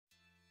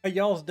Hey,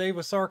 y'all's Dave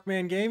with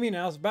Sarkman Gaming.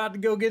 I was about to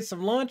go get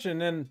some lunch,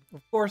 and then,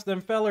 of course, them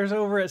fellers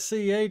over at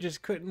CA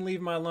just couldn't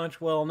leave my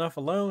lunch well enough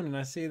alone, and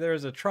I see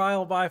there's a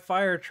Trial by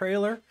Fire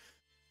trailer.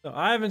 So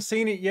I haven't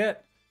seen it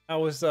yet. I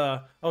was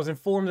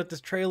informed that this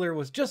trailer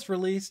was just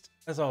released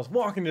as I was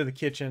walking to the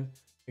kitchen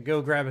to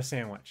go grab a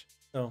sandwich.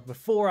 So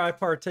before I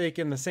partake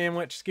in the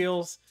sandwich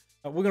skills,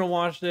 we're going to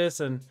watch this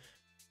and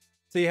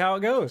see how it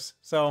goes.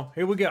 So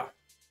here we go.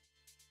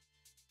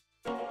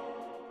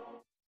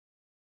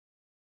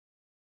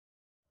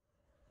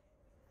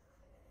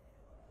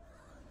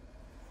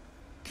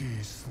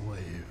 Key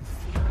slave.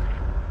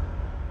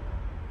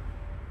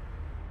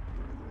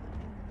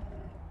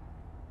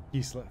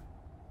 Gisla.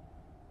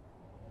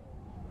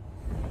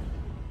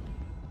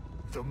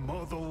 The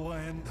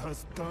motherland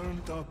has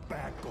turned her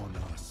back on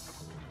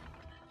us.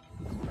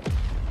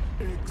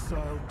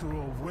 Exiled to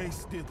a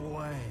wasted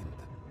land.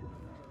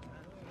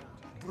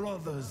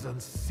 Brothers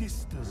and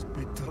sisters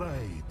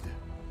betrayed.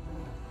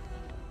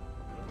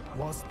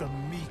 Whilst the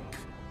meek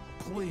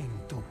cling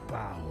to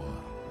power.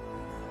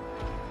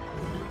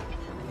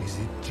 Is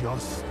it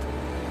just?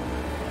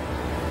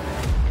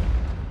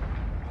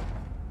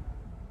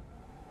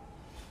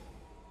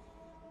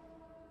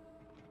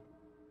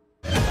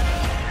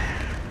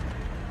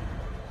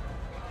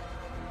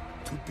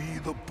 To be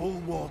the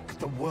bulwark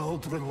the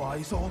world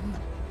relies on?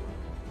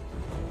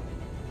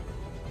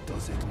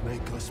 Does it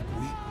make us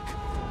weak?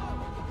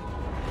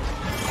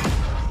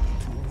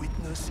 To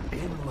witness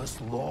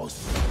endless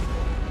loss?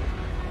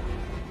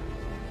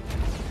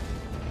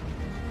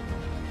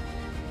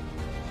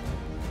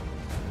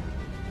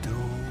 Do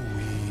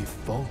we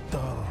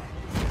falter?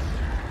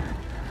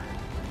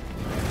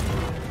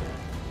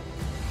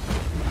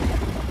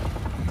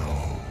 No.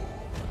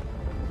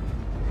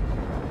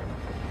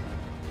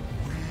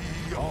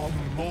 We are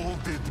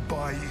molded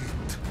by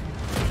it.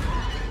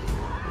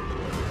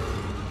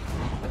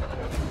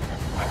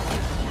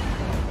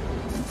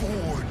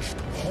 Forged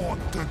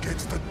hot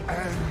against an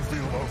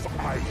anvil of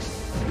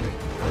ice.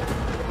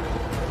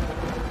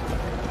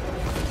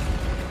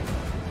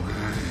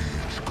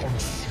 Rage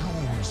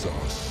consumes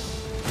us.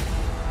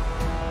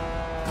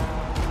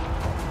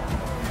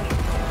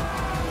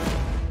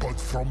 But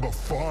from the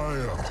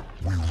fire,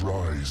 we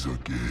rise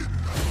again.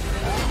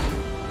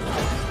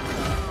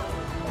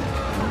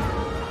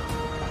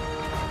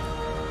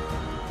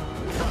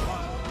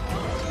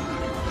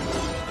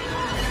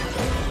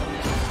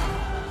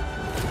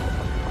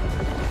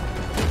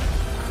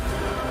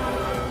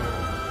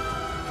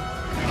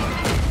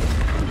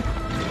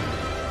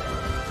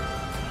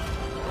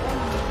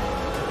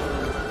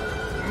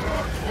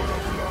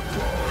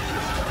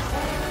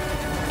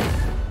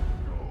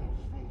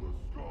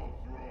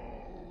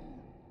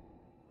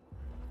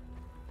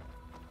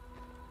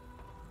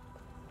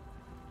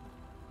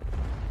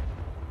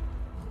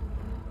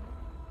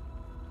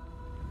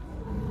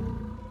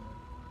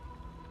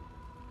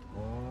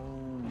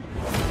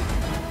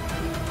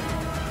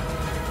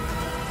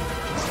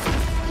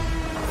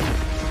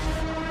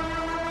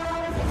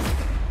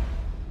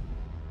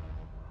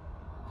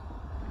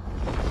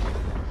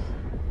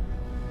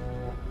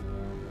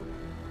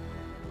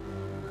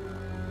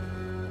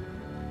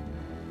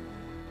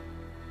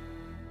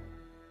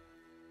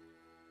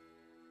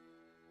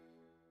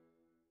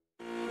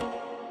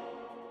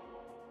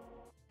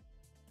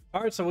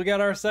 All right, so we got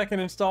our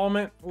second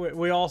installment.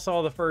 We all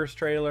saw the first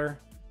trailer.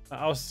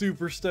 I was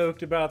super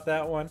stoked about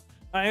that one.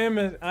 I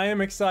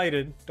am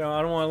excited.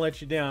 I don't want to let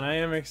you down. I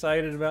am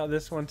excited about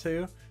this one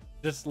too,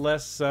 just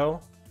less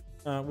so.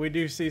 We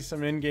do see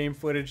some in-game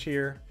footage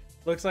here.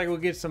 Looks like we'll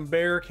get some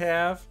bear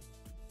cav,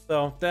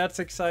 so that's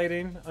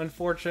exciting.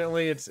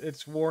 Unfortunately, it's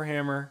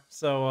Warhammer,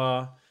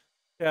 so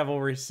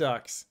cavalry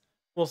sucks.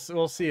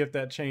 We'll see if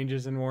that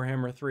changes in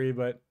Warhammer 3,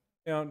 but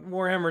you know,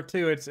 Warhammer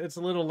 2, it's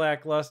a little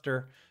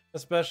lackluster,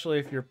 especially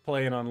if you're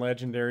playing on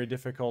legendary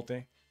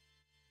difficulty.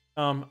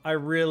 I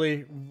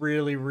really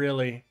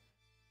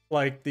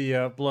like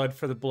the blood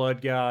for the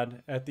blood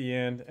god at the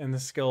end and the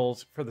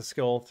skulls for the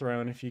skull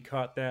throne, if you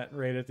caught that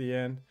right at the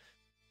end.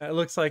 It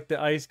looks like the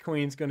Ice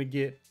Queen's going to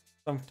get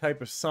some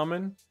type of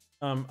summon.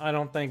 I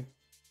don't think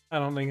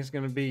it's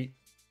going to beat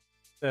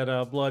that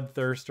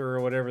bloodthirster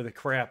or whatever the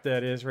crap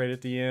that is right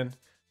at the end.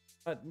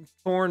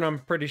 Thorn, I'm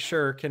pretty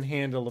sure, can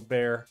handle a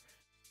bear.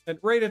 And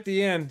right at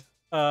the end,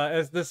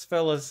 as this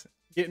fella's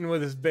getting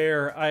with his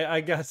bear, I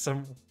got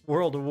some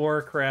World of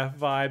Warcraft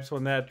vibes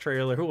when that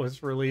trailer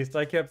was released.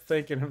 I kept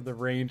thinking of the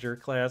Ranger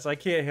class. I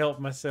can't help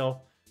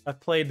myself. I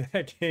played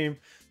that game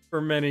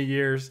for many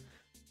years,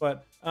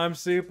 but I'm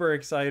super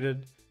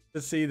excited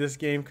to see this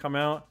game come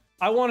out.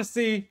 I want to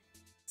see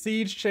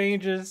siege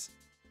changes.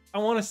 I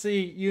want to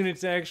see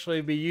units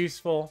actually be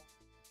useful.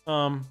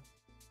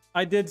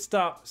 I did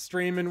stop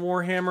streaming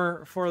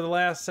Warhammer for the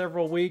last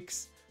several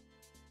weeks.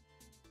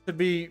 To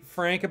be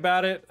frank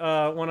about it,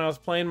 when I was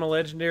playing my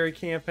legendary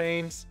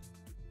campaigns,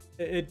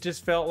 it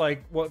just felt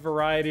like, what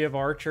variety of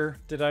archer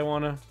did I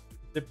want to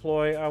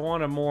deploy? I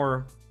want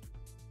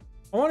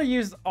to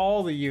use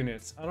all the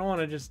units. I don't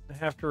want to just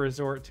have to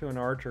resort to an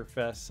archer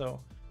fest.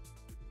 So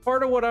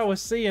part of what I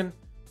was seeing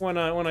when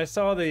I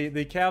saw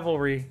the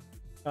cavalry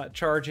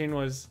charging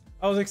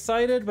I was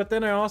excited, but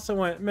then I also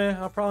went, meh,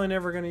 I'm probably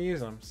never going to use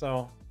them.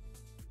 So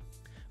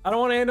I don't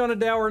want to end on a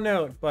dour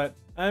note, but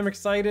I'm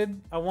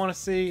excited. I want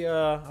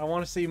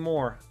to see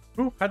more.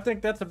 Ooh, I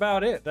think that's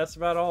about it. That's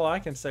about all I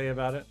can say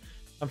about it.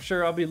 I'm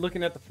sure I'll be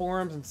looking at the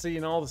forums and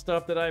seeing all the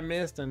stuff that I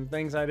missed and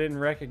things I didn't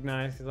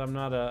recognize because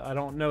I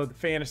don't know the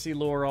fantasy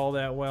lore all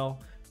that well.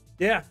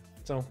 Yeah,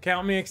 so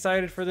count me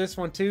excited for this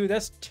one too.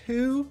 That's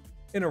 2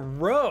 in a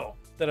row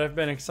that I've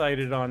been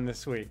excited on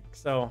this week.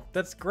 So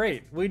that's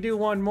great. We do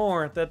one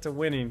more, that's a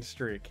winning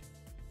streak.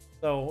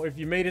 So if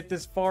you made it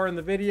this far in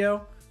the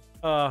video,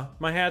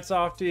 my hat's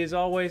off to you as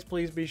always.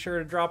 Please be sure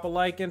to drop a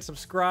like and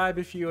subscribe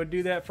if you would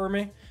do that for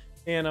me.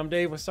 And I'm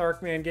Dave with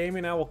Sarkman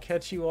Gaming. I will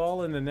catch you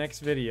all in the next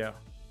video.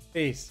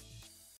 Peace.